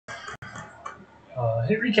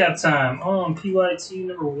Hit recap time on PYT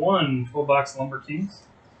number 1, 12-box Lumber Kings.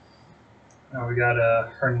 Now we got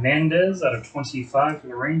Hernandez out of 25 for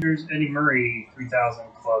the Rangers, Eddie Murray 3000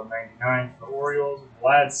 Club 99 for the Orioles,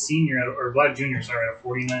 Vlad Jr. Out of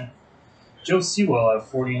 49, Joe Sewell out of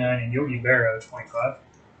 49, and Yogi Berra out of 25.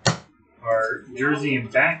 Our jersey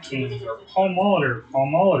and back Kings are Paul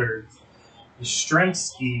Molitor,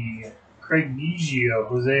 Yastrzemski, Craig Biggio,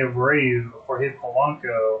 Jose Abreu, Jorge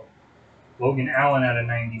Polanco, Logan Allen out of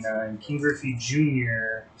 99, King Griffey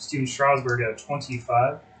Jr., Steven Strasburg out of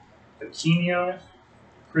 25, Aquino,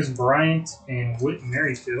 Chris Bryant, and Whit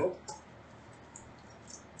Merrifield.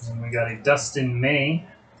 And we got a Dustin May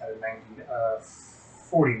out of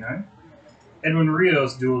 49. Edwin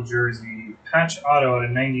Rios dual jersey, patch auto out of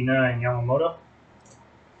 99, Yamamoto.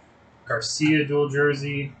 Garcia dual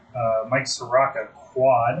jersey, Mike Soraka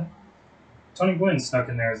quad. Tony Gwynn snuck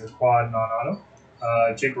in there as a quad non-auto.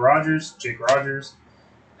 Jake Rogers,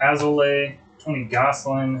 Azole, Tony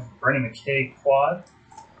Gosselin, Brendan McKay quad.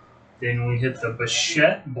 Then we hit the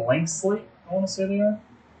Bichette blank slate, I want to say they are.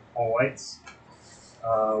 All whites.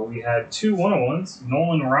 We had 2 101s.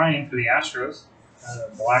 Nolan Ryan for the Astros.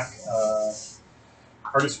 Black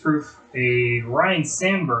artist proof. A Ryan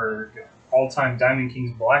Sandberg all-time Diamond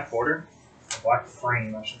Kings black border. Black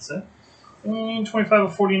frame, I should say. And 25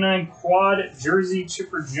 of 49 quad jersey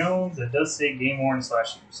Chipper Jones that does say game worn /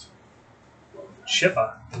 used.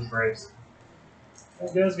 Chippa is Braves. Hey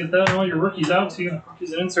guys, get that and all your rookies out to you.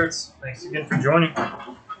 Rookies and inserts. Thanks again for joining.